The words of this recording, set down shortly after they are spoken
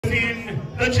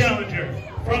the challenger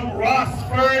from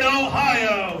Rossford,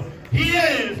 Ohio. He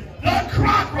is the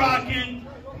crock rockin',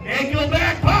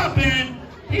 nickelback poppin'.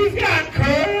 He's got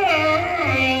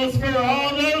curls for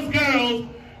all those girls.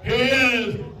 He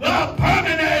is the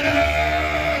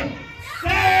Perminator,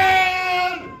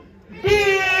 Sam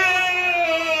Beale.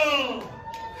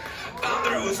 I'm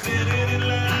through standing in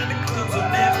line to clubs I'll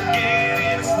never get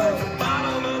in. It's like the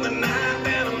bottom of the ninth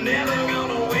and I'm never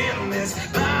gonna win this.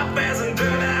 Life hasn't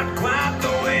turned out quite the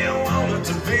way I want it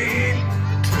to be.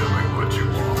 Tell me what you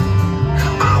want.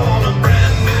 I want a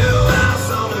brand new house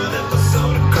on an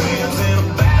episode of Cribs and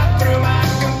a bathroom I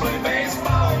can play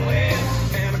baseball in,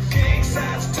 and a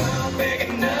king-size tub big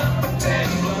enough for 10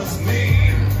 plus me.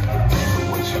 Tell me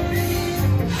what you need.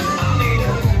 I need a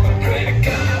credit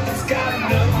card that's got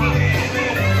enough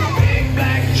limit and a big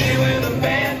black G with a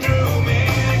bedroom in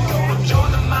it. Gonna join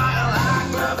the Mile High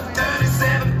Club at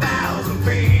 37,000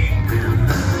 feet.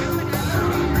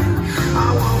 I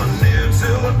want a new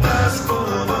tour bus full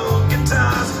of old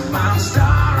guitars. I'm a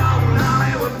star on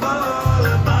Hollywood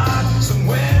Boulevard.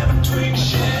 Somewhere between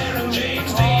Cher and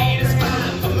James Dean is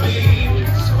fine for me.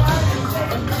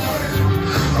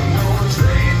 I'm gonna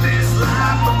trade this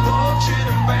life for fortune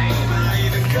and fame. I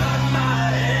either cut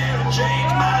my hair or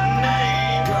change my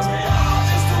name. 'Cause we all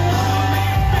just wanna be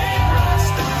a big rock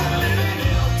star, living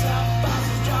hilltop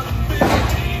bosses, driving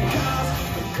 15 cars.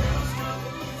 The girls come.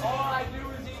 All I do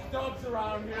is eat dubs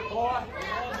around here, boy.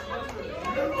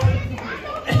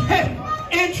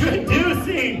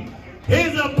 Introducing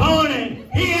his opponent.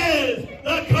 He is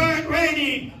the current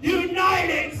reigning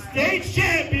United States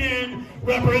champion,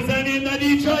 representing the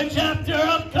Detroit chapter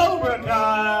of Cobra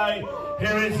Kai.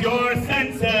 Here is your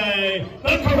sensei,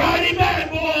 the karate bad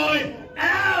boy,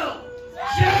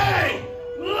 L.J.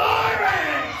 Lawrence.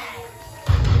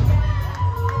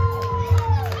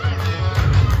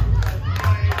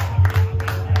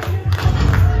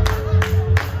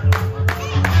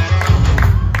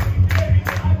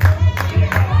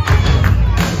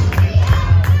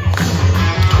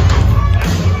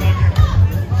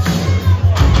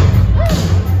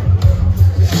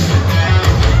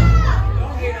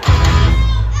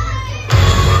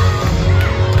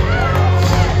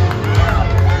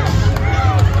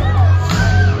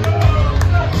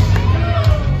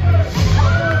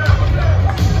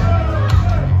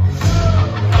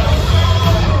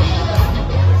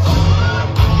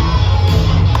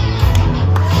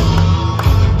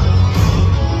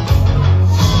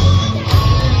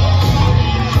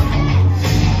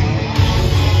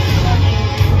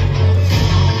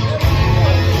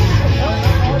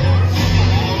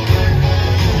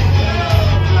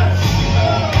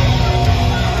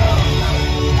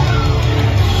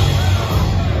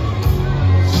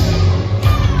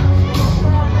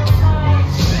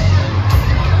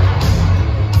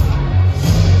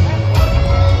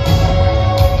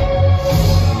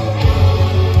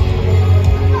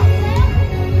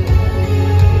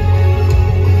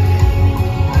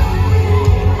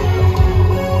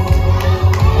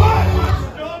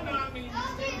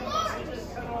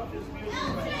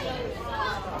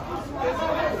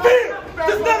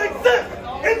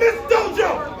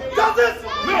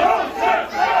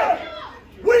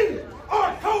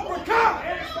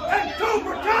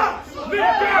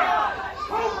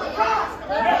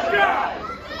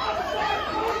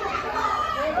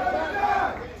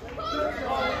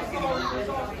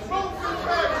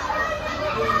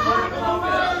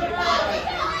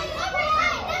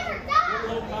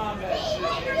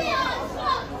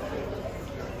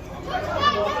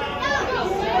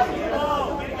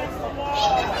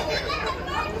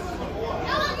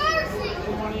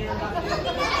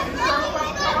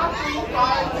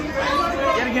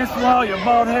 Get against the wall, your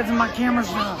bald head's in my camera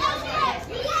shot.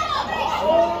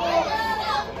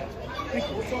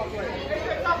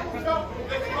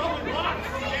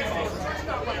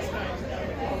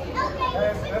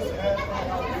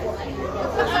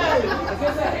 Is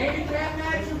this a handicap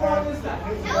match or what is that?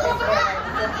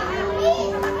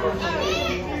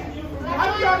 How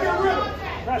do y'all get rid of it?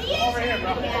 Over here,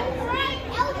 bro.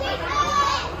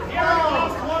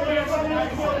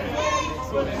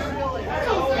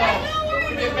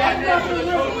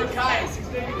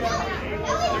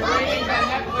 The ratings on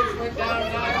Netflix went down and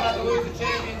now I'm about to lose the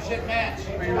championship match.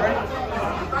 Are you ready?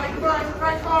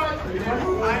 Right card. I'm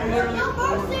literally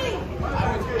see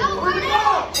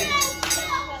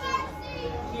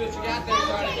what you got there,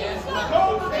 Cardi, again.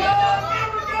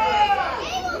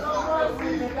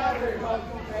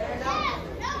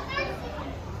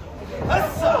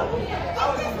 Let's go.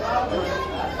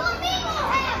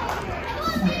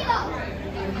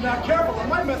 If you're not careful, I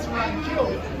might mess around and kill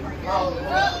you.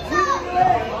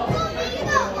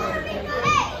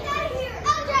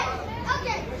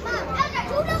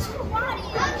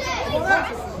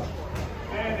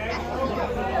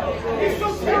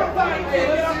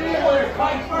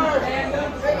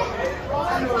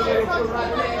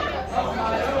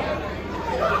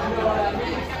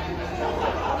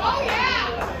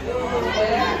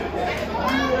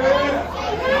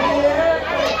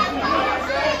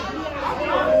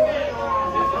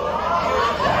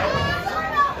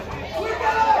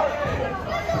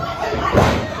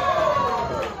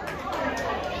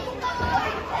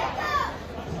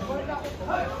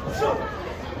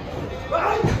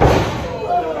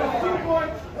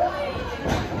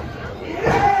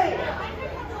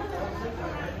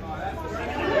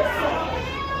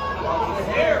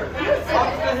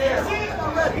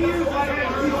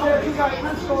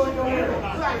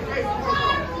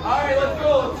 Alright, let's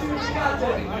go. Let's see what you got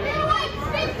there.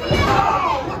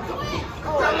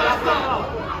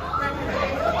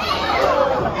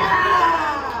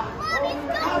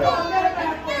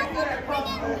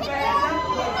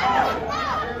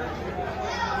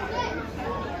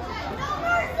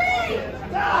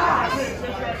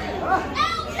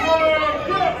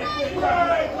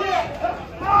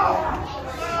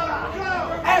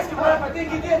 Ask him, Ref. I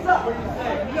think he gets up. What do you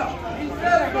say? No. He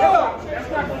says go. That's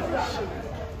not going to stop.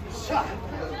 Shot.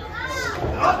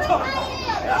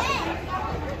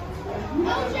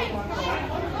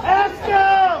 Ask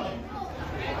him.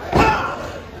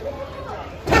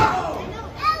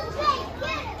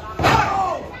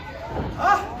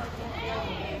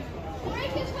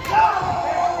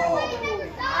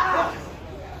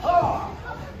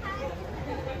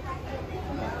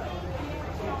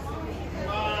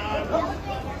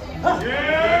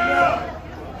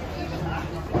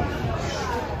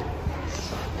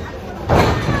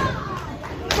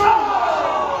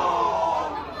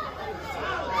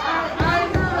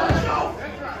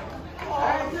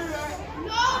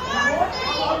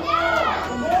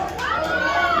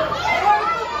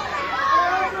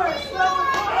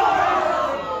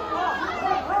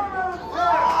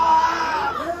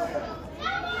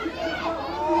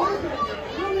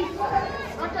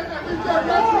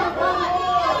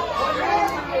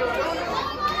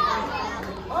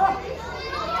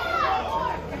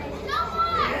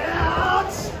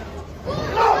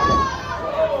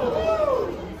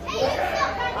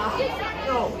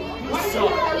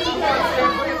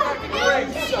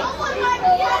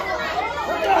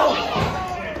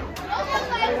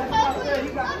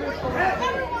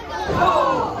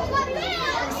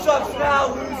 Sucks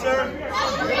now, loser.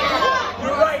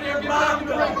 You're right, your mom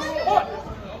does. What?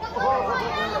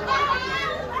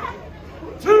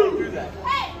 Two. Do that.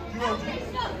 You won't do that.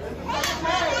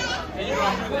 And you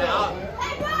don't do that.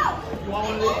 You want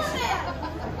one of these?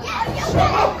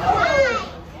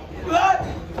 What?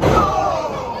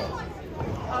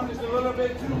 I'm just a little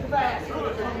bit too fast.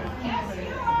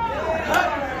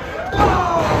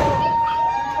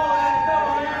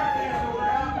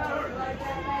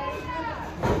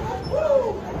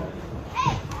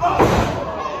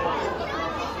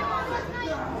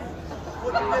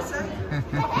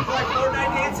 Like 4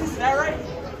 night dances, is that right?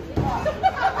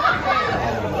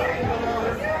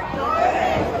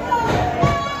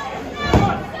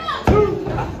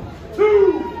 Two.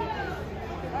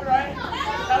 All right.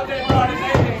 That'll get brought in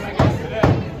anything, I guess, today,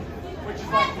 which is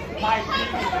like my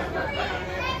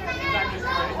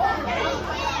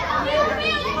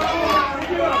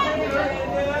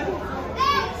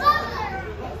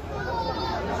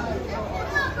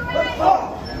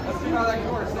let's see how that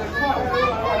works.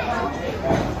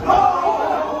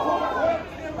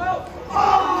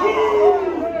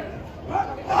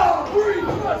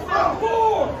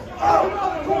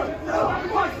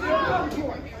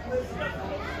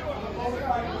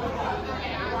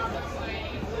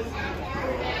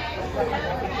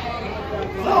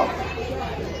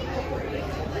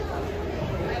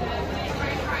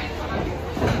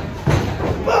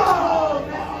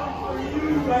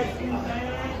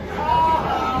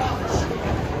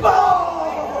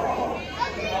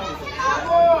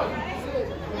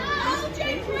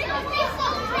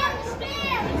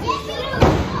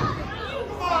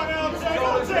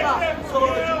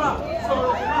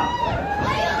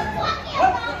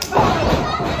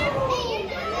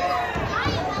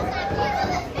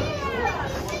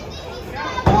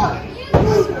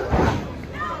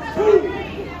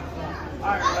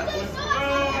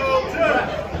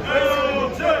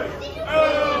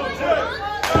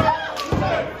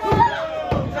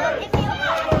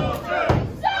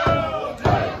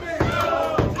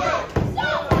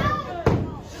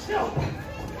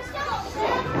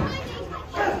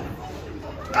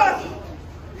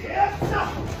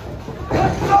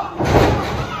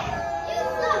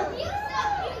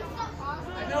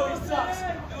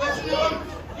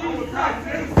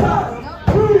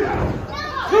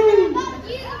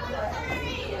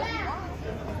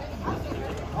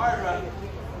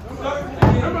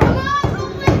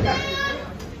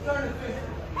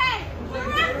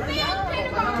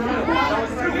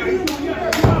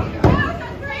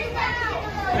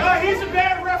 He's a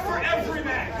bad ref for every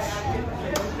match.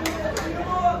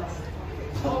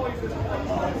 Come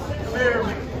here,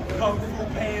 Kung Fu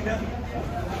Panda.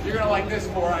 You're gonna like this,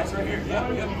 4 Eyes, right here. Yep.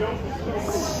 I'm a kid.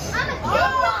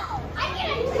 I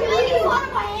can't really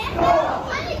want my hand.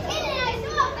 I'm a kid and I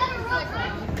still have better run.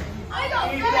 I go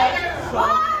better.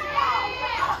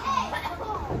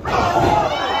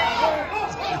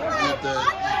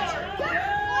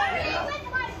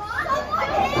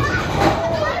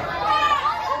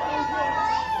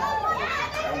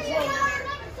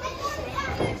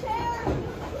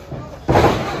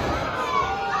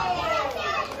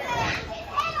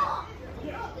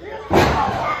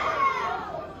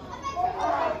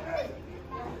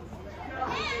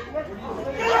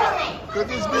 Could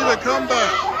this be the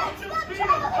comeback?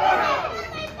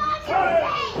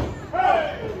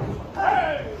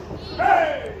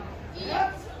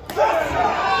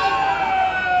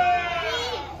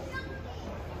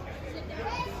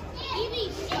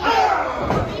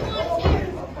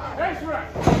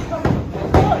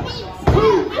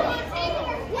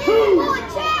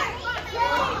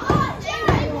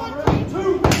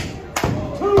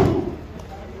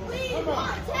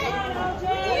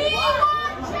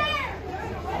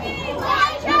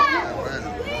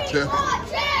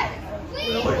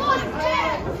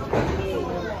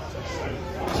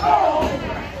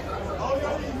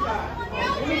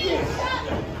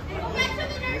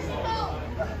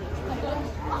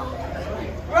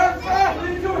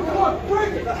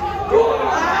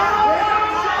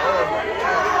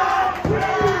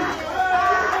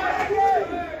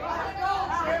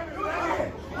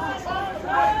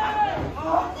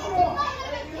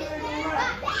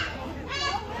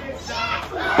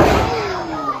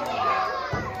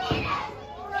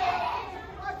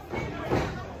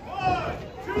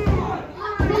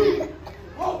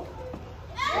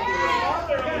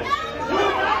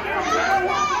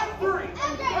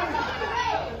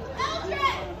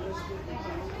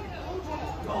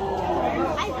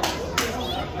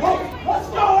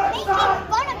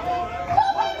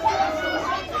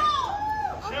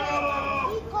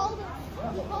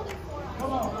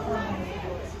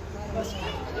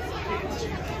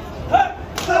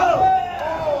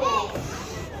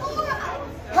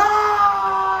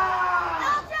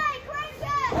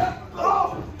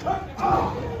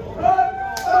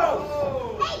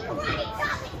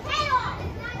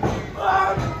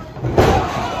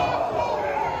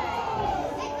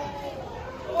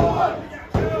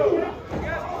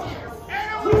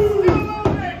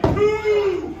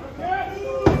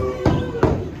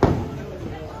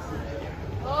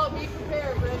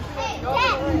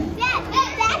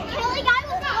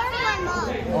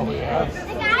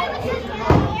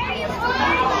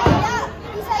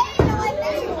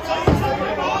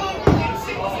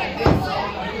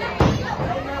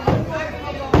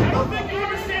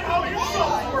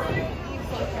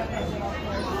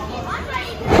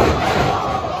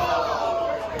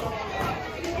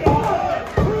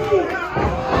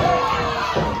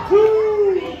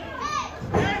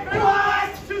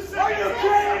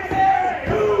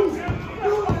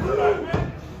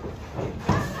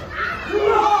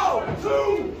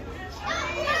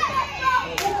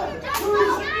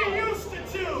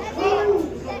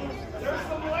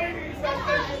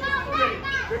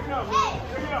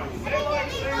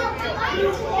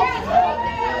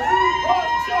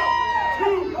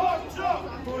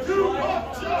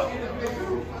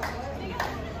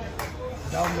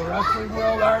 Down the wrestling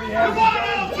world already has it.